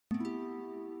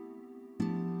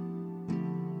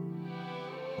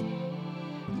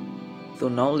So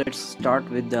now let's start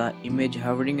with the image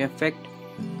hovering effect,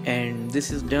 and this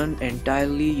is done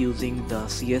entirely using the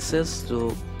CSS.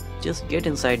 So just get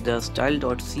inside the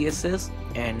style.css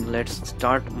and let's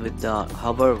start with the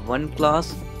hover1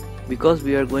 class, because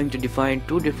we are going to define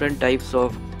two different types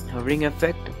of hovering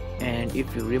effect. And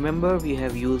if you remember, we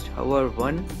have used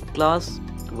hover1 class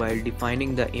while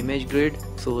defining the image grid,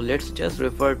 so let's just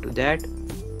refer to that.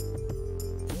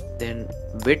 Then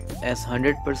width as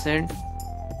 100%,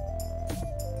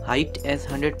 height as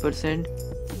 100%,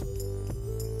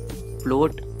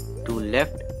 float to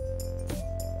left,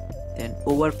 then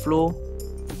overflow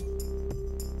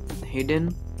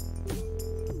hidden,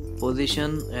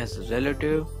 position as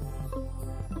relative,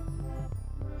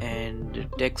 and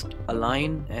text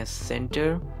align as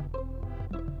center,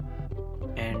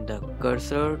 and the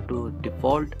cursor to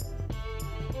default.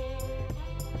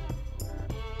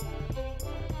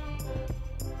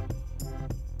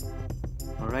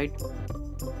 Alright,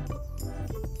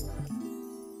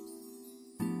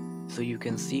 so you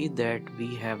can see that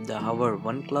we have the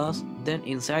hover1 class, then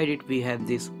inside it we have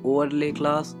this overlay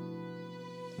class.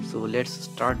 So let's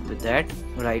start with that.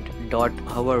 Write dot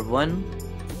hover1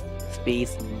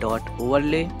 space dot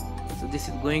overlay. So this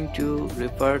is going to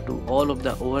refer to all of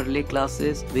the overlay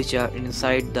classes which are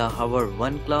inside the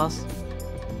hover1 class.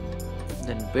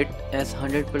 Then width as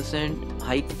 100%,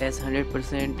 height as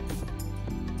 100%,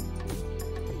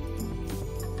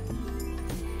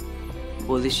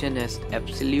 position as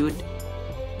absolute,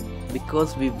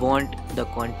 because we want the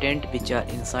content which are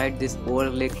inside this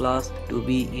overlay class to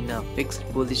be in a fixed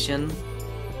position.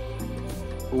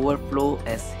 Overflow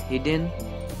as hidden,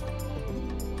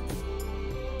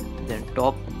 then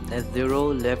top as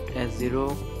 0, left as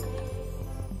 0,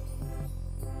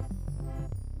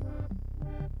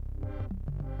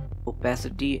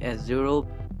 opacity as 0,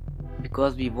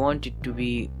 because we want it to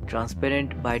be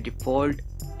transparent by default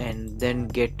and then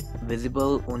get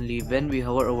visible only when we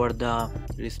hover over the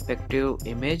respective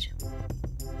image.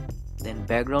 Then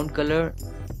background color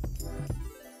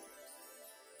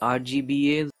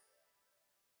RGBA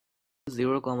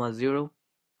 0, 0, 0,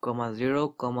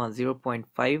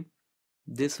 0.5.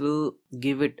 This will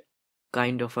give it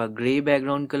kind of a gray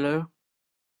background color.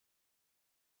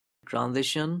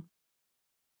 Transition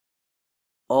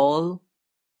all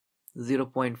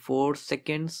 0.4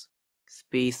 seconds,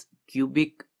 space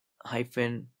cubic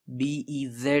hyphen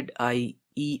BEZIER,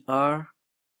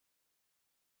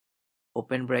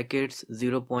 open brackets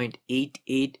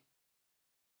 0.88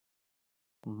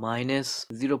 minus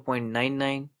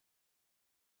 0.99,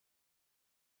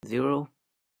 0,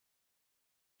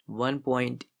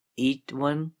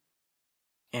 1.81.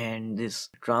 And this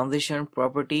transition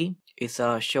property is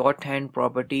a shorthand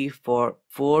property for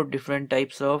 4 different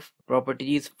types of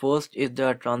properties. First is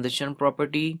the transition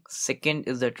property, second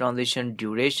is the transition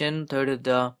duration, third is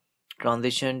the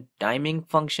transition timing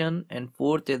function, and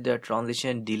fourth is the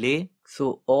transition delay.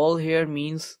 So all here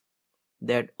means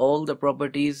that all the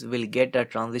properties will get a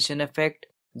transition effect.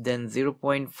 Then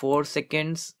 0.4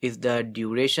 seconds is the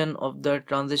duration of the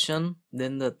transition.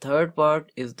 Then the third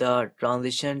part is the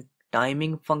transition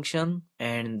timing function,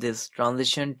 and this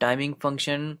transition timing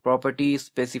function property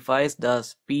specifies the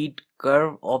speed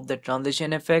curve of the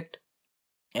transition effect.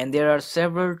 And there are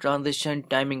several transition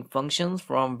timing functions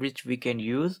from which we can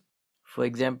use. For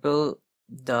example,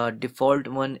 the default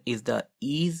one is the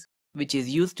ease, which is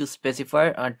used to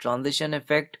specify a transition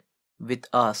effect with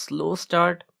a slow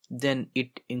start, then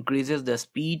it increases the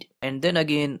speed and then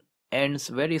again ends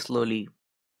very slowly.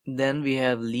 Then we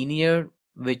have linear,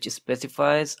 which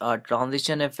specifies a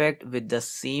transition effect with the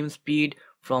same speed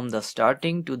from the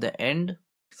starting to the end,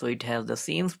 so it has the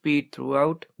same speed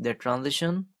throughout the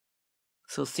transition.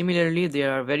 So similarly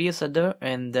there are various other,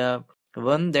 and the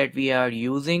one that we are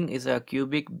using is a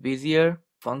cubic Bezier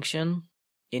function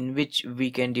in which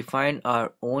we can define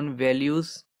our own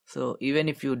values. So even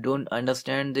if you don't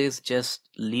understand this, just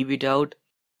leave it out.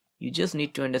 You just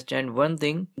need to understand one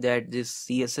thing, that this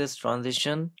CSS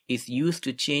transition is used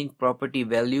to change property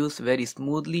values very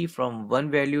smoothly from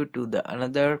one value to the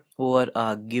another over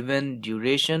a given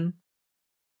duration.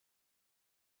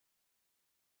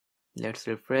 Let's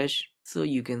refresh. So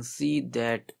you can see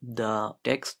that the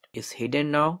text is hidden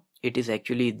now. It is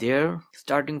actually there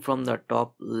starting from the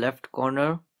top left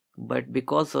corner, but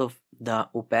because of the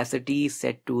opacity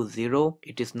set to 0,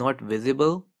 it is not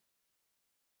visible.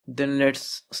 Then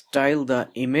let's style the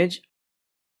image.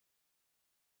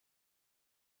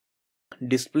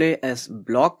 Display as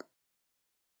block,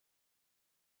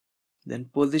 then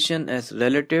position as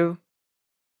relative,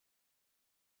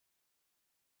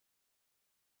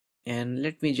 and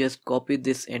let me just copy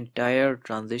this entire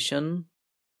transition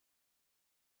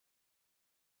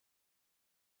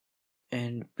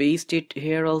and paste it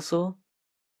here also.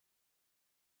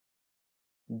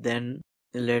 Then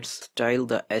let's style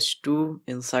the h2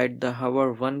 inside the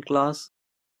hover1 class.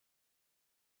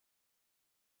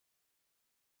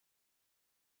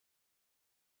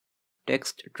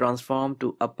 Text transform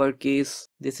to uppercase.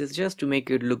 This is just to make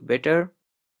it look better.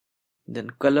 Then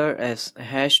color as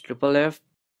 #FFF.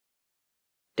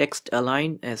 Text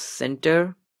align as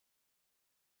center.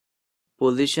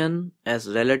 Position as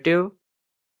relative.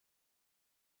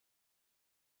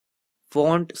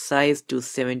 Font size to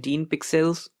 17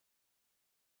 pixels.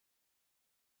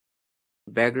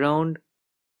 Background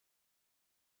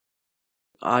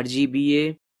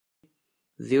RGBA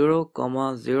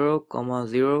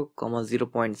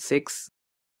 0,0,0,0.6.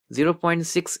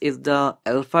 0.6 is the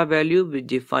alpha value which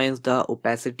defines the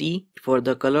opacity for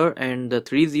the color, and the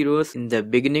 3 zeros in the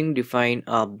beginning define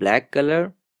a black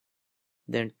color.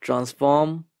 Then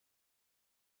transform,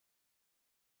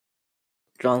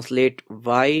 translate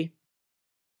Y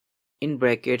in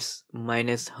brackets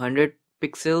 -100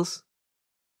 pixels.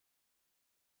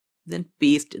 Then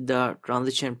paste the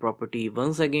transition property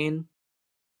once again.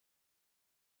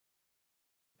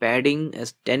 Padding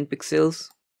as 10 pixels.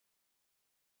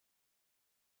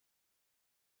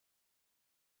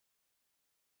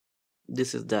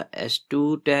 This is the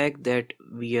h2 tag that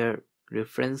we are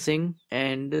referencing,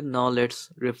 and now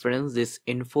let's reference this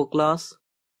info class.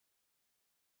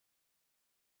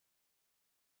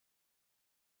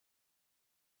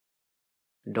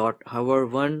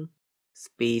 .hover1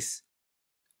 space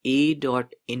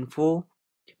a.info.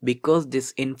 Because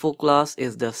this info class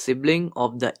is the sibling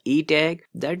of the a tag,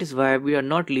 that is why we are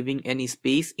not leaving any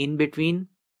space in between.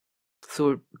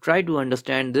 So try to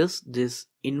understand this. This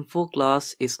info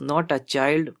class is not a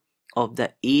child of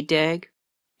the a tag.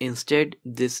 Instead,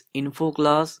 this info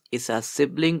class is a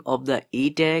sibling of the a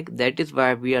tag. That is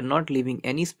why we are not leaving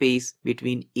any space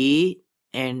between a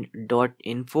and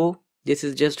 .info. This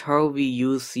is just how we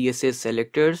use CSS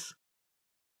selectors.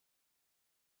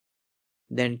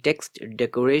 Then text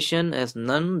decoration as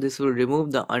none. This will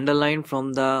remove the underline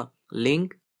from the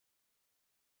link.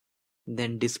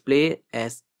 Then display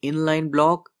as inline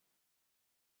block.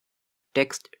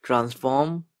 Text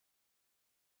transform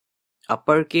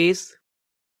uppercase.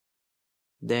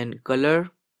 Then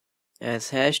color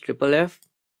as #FFF.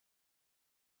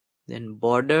 Then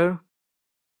border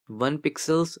 1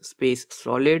 pixels space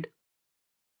solid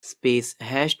space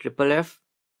 #FFF.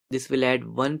 This will add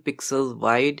 1 pixel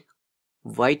wide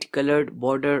white colored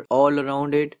border all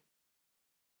around it.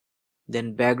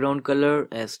 Then background color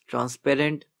as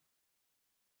transparent.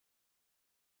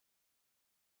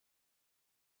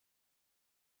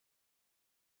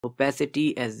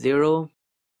 Opacity as 0.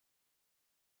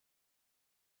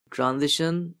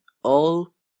 Transition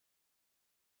all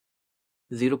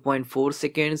 0.4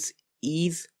 seconds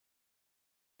ease.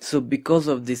 So because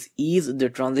of this ease, the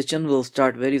transition will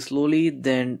start very slowly,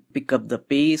 then pick up the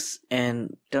pace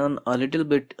and turn a little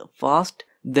bit fast,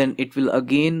 then it will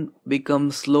again become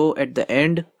slow at the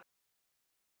end.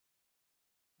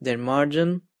 Then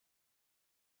margin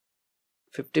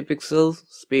 50 pixels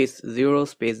space 0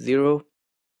 space 0.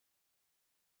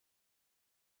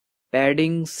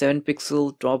 Padding 7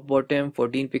 pixels top bottom,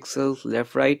 14 pixels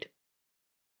left right.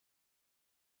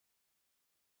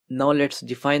 Now let's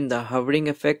define the hovering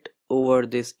effect over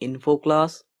this info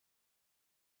class.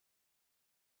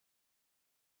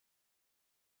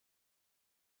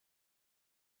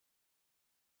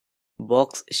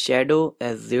 Box shadow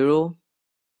as 0,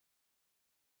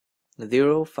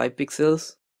 5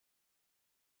 pixels,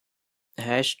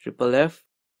 #FFF.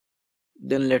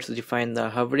 Then let's define the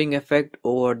hovering effect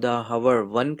over the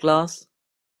hover1 class.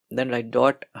 Then write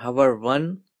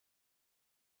 .hover1 :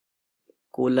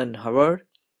 hover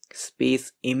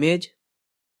space image.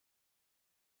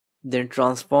 Then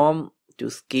transform to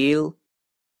scale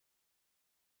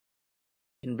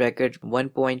in bracket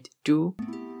 1.2.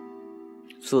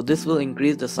 So this will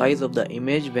increase the size of the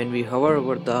image when we hover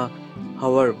over the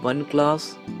hover1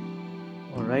 class.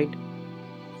 Alright.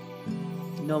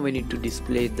 Now we need to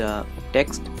display the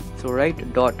text. So write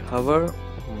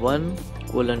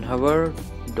 .hover1 : hover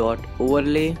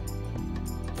 .overlay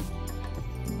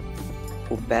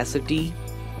opacity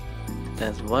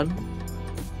as 1.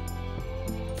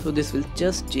 So this will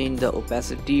just change the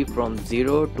opacity from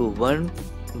 0 to 1,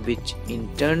 which in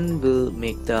turn will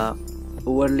make the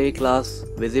overlay class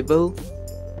visible.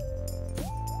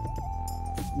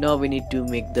 Now we need to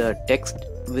make the text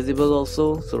visible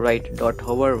also. So write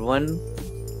 .hover1 :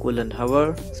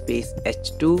 hover space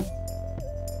h2,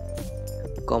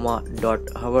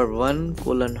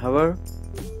 .hover1 : hover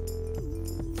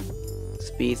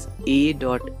space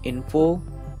a.info.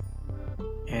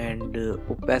 and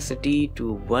opacity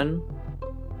to 1,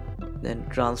 then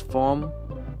transform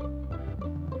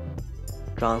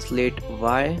translate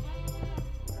y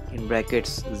in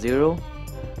brackets 0,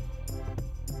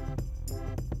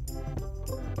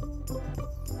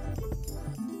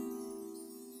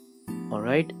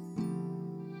 alright.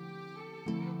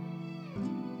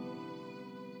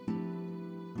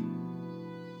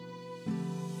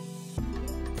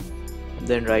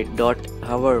 Then write dot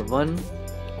hover 1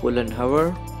 colon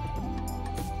hover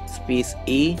space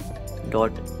a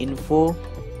dot info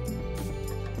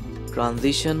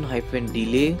transition hyphen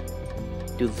delay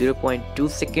to 0.2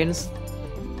 seconds.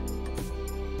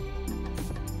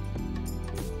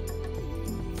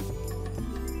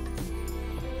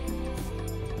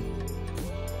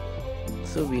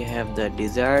 So we have the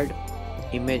desired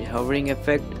image hovering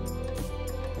effect.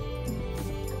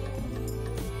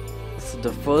 So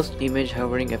the first image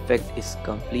hovering effect is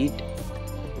complete.